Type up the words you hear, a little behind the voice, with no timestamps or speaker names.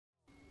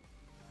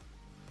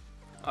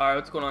Alright,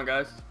 what's going on,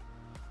 guys?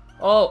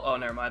 Oh,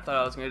 never mind. I thought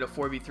I was going to do a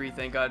 4v3,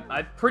 thank God.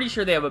 I'm pretty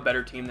sure they have a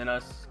better team than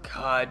us.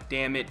 God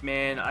damn it,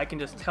 man. I can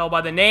just tell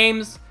by the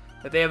names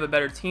that they have a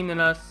better team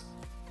than us.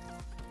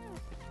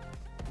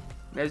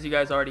 As you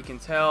guys already can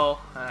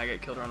tell, I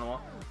get killed around the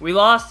wall. We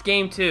lost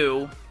game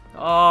 2.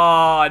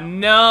 Oh,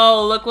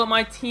 no. Look what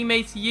my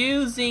teammate's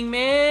using,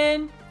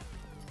 man.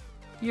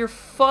 You're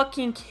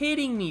fucking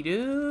kidding me,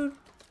 dude.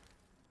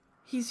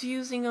 He's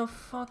using a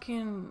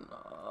fucking...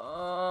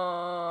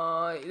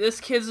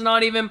 this kid's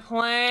not even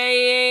playing.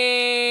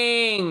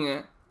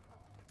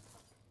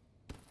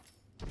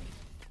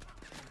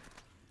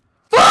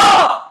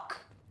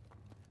 Fuck!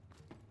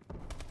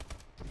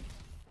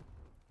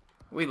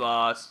 We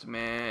lost,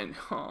 man.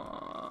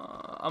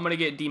 I'm gonna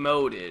get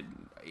demoted.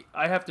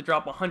 I have to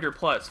drop 100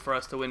 plus for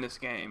us to win this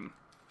game.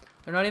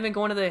 They're not even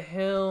going to the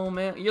hill,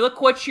 man. You look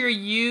what you're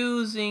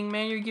using,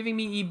 man. You're giving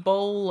me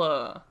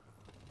Ebola.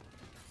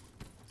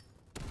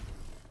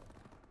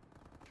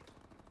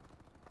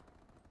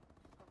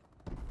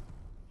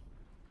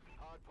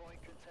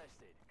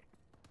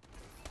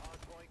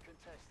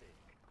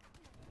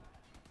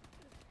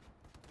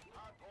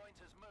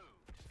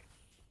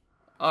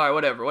 Alright,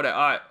 whatever.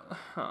 Alright.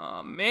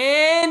 Oh,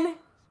 man.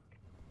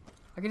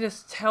 I can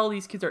just tell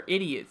these kids are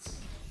idiots.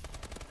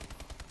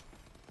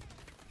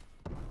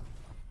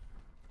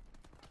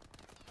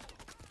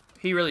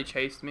 He really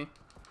chased me.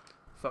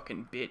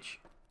 Fucking bitch.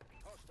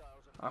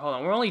 Alright, hold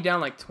on. We're only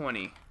down like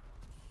 20.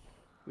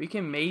 We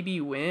can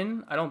maybe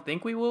win. I don't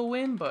think we will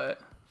win,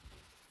 but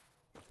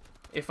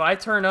if I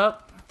turn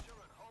up,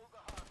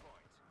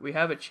 we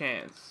have a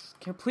chance.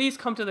 Please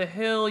come to the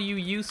hill, you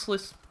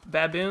useless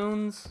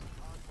baboons.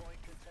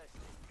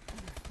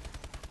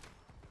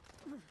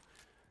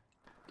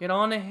 Get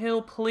on the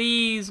hill,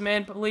 please,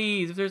 man,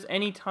 please. If there's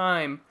any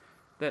time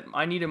that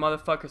I need a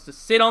motherfuckers to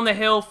sit on the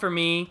hill for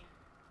me,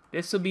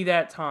 this will be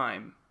that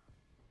time.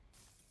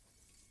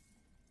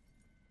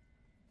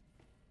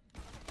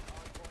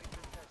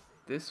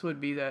 This would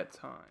be that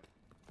time.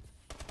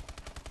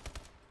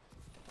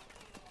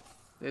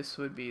 This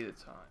would be the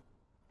time.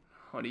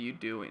 What are you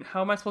doing?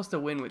 How am I supposed to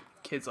win with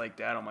kids like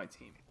that on my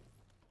team?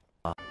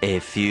 A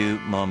few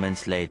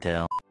moments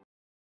later.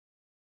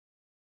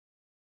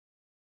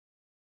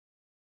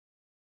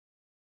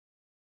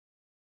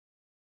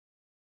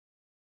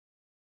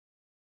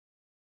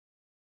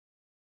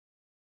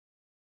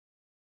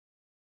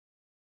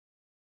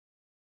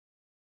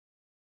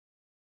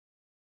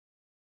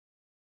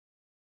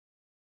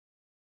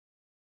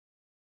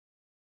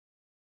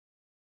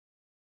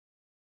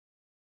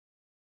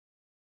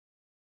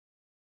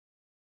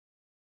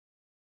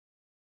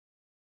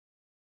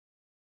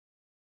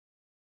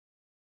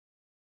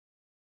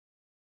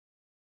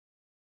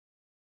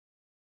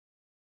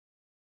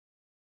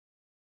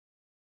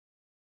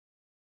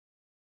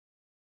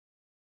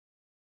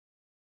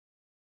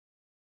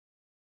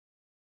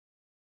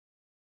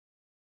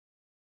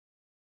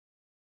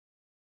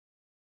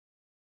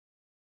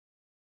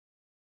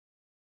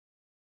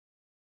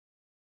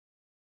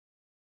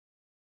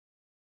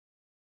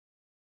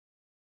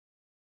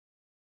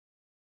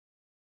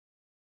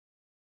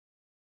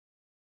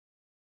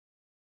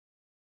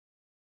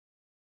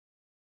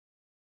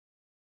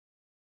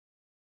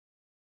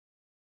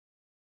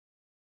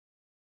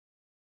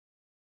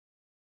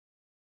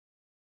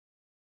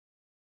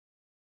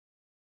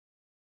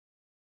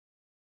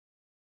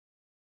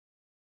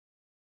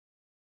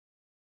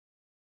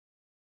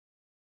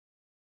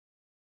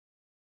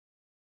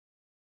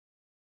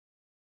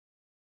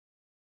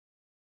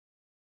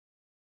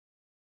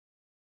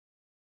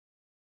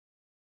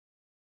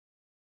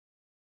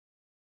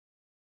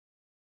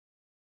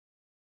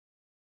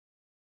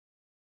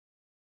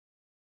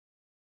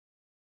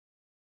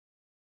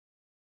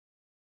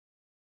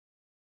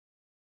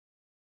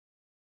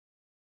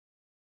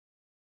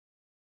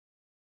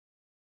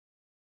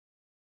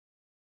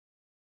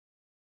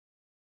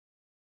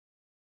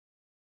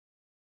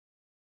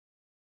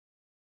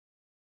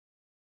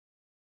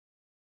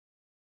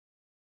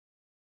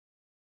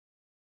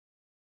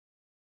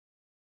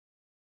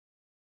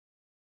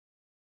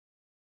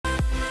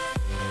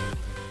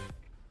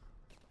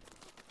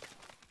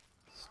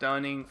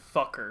 Stunning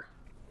fucker.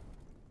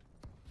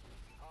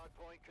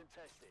 Hardpoint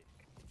contested.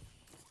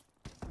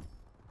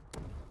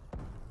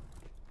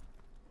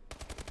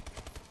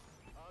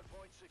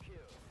 Hardpoint secure.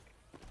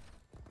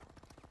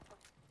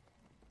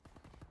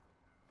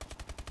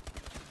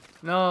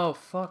 No,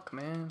 fuck,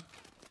 man.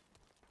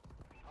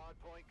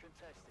 Hardpoint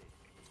contested.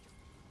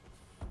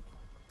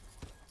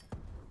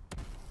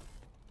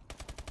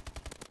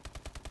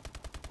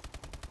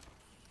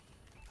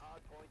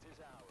 Hardpoint is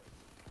ours.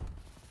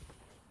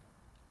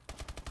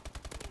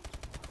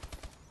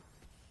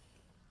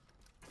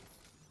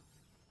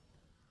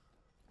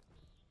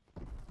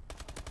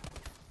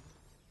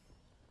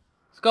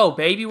 Let's go,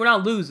 baby. We're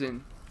not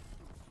losing.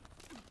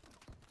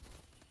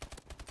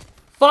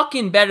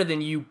 Fucking better than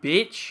you,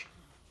 bitch.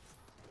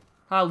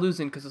 Not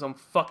losing because of some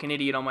fucking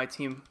idiot on my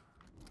team.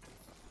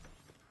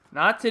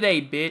 Not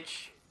today,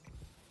 bitch.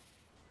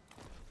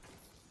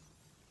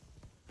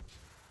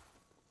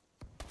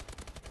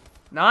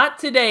 Not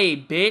today,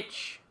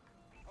 bitch.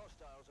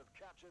 Hostiles have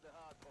captured the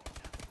hard point.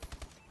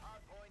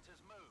 Hard point has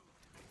moved.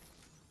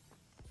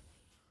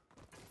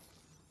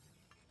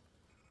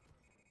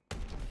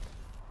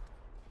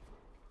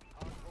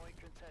 Hard point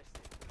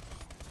contested.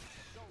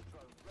 Assault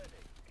drone ready.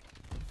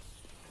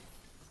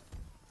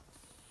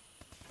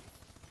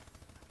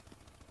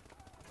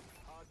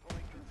 Hard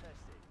point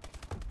contested.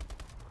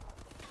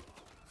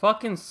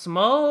 Fucking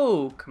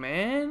smoke,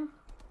 man.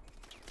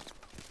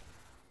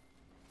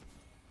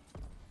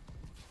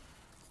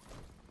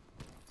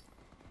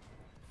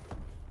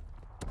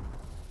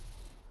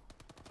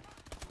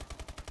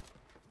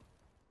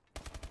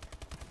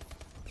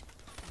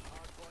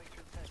 Hard point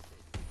contested.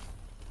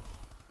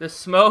 The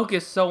smoke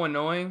is so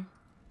annoying.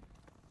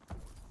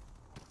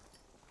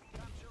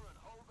 Capture and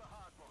hold the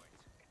hard point.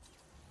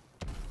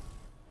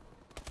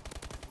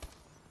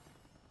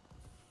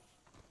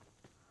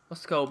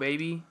 Let's go,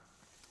 baby.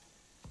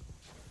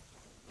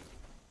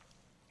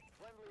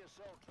 Friendly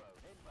assault drone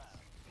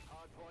inbound.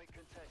 Hard point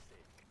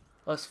contested.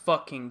 Let's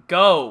fucking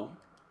go.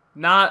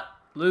 Not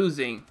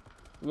losing.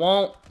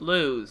 Won't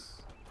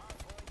lose.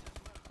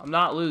 I'm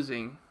not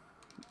losing.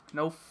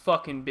 No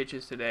fucking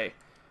bitches today.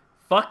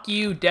 Fuck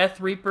you, Death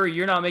Reaper.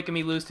 You're not making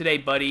me lose today,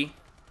 buddy.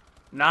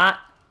 Not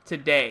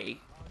today.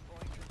 Hard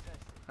point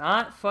contested.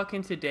 Not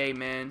fucking today,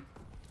 man.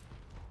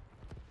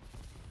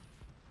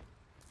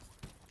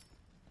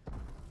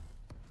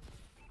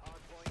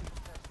 Hard point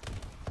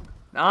contested.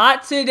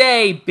 Not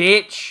today,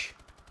 bitch.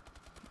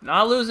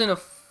 Not losing to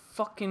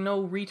fucking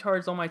no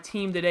retards on my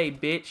team today,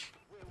 bitch.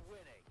 We're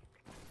winning.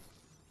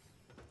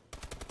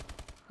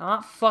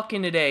 Not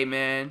fucking today,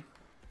 man.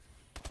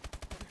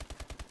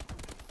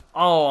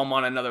 Oh, I'm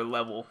on another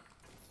level.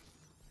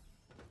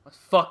 Let's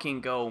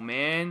fucking go,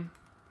 man.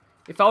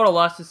 If I would have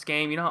lost this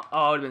game, you know, oh,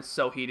 I would have been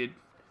so heated.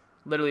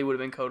 Literally would have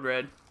been code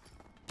red.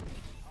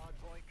 Hard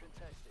point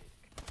contested.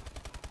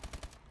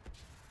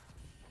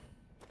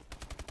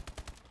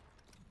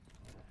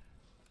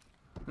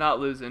 Not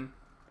losing.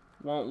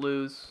 Won't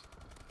lose.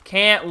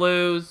 Can't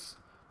lose.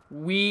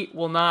 We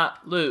will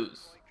not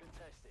lose. Point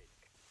contested.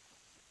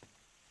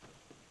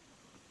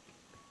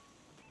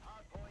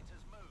 Hard point has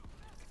moved.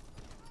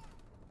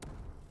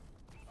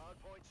 Hard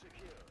point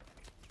secure.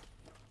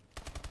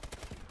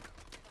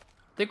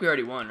 I think we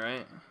already won,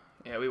 right?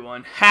 Yeah, we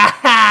won. Ha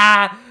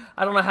ha!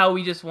 I don't know how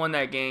we just won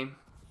that game.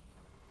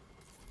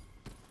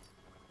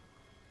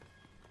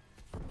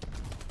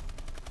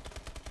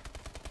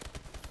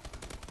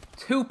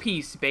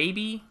 Two-piece,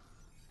 baby.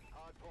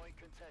 Hard point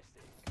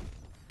contested.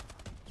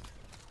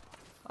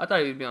 I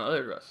thought he would be on the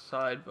other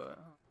side, but...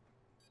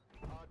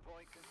 Hard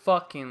point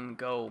Fucking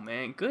go,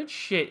 man. Good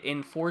shit,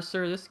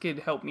 Enforcer. This kid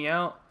helped me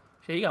out.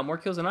 Shit, he got more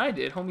kills than I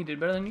did. Homie did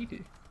better than you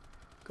did.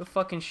 Good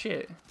fucking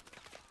shit.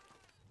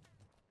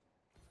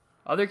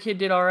 Other kid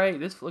did alright.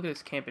 Look at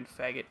this camping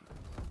faggot.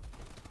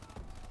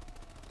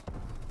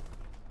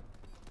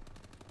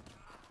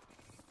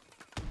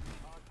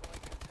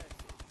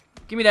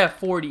 Give me that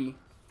 40.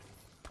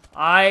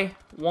 I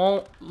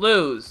won't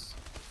lose.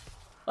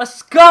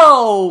 Let's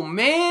go,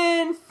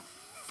 man.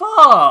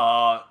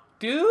 Fuck,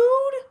 dude.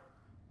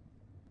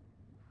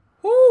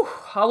 Whew.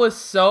 I was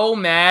so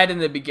mad in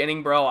the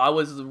beginning, bro. I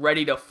was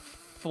ready to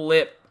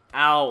flip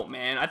out,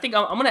 man. I think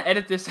I'm going to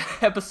edit this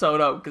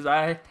episode up because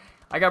I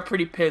got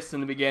pretty pissed in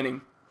the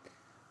beginning.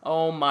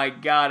 Oh, my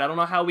God. I don't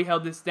know how we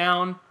held this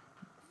down.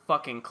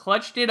 Fucking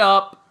clutched it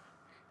up.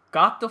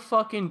 Got the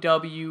fucking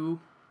W.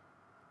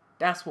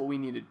 That's what we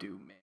need to do,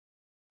 man.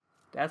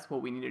 That's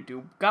what we need to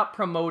do. Got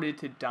promoted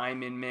to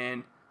Diamond,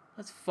 man.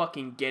 Let's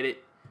fucking get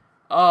it.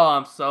 Oh,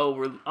 I'm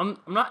so... I'm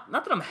not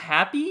that I'm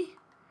happy.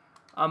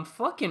 I'm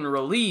fucking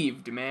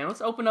relieved, man.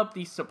 Let's open up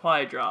these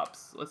supply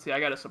drops. Let's see. I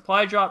got a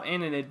supply drop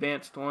and an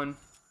advanced one.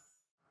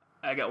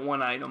 I got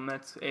one item.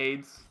 That's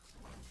AIDS.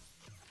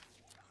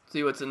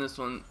 See what's in this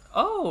one.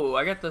 Oh,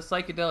 I got the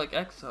Psychedelic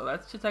Exo.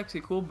 That's just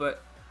actually cool,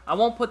 but I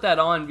won't put that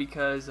on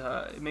because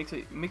it makes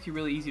you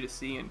really easy to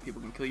see and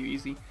people can kill you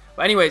easy.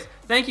 But anyways,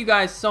 thank you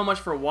guys so much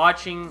for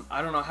watching.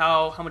 I don't know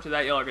how much of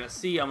that y'all are going to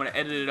see. I'm going to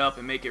edit it up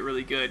and make it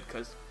really good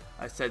because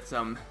I said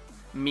some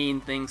mean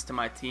things to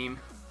my team.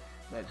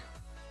 But,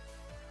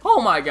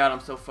 oh my God, I'm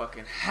so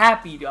fucking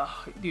happy.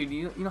 Dude,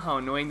 you know how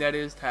annoying that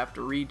is to have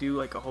to redo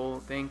like a whole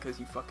thing because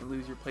you fucking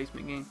lose your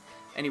placement game.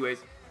 Anyways,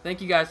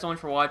 thank you guys so much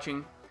for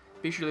watching.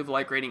 Be sure to leave a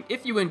like rating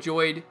if you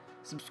enjoyed.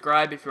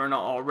 Subscribe if you are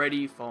not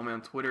already. Follow me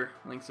on Twitter.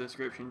 Links in the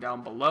description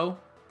down below.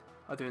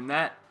 Other than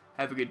that,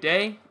 have a good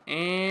day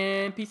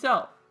and peace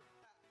out.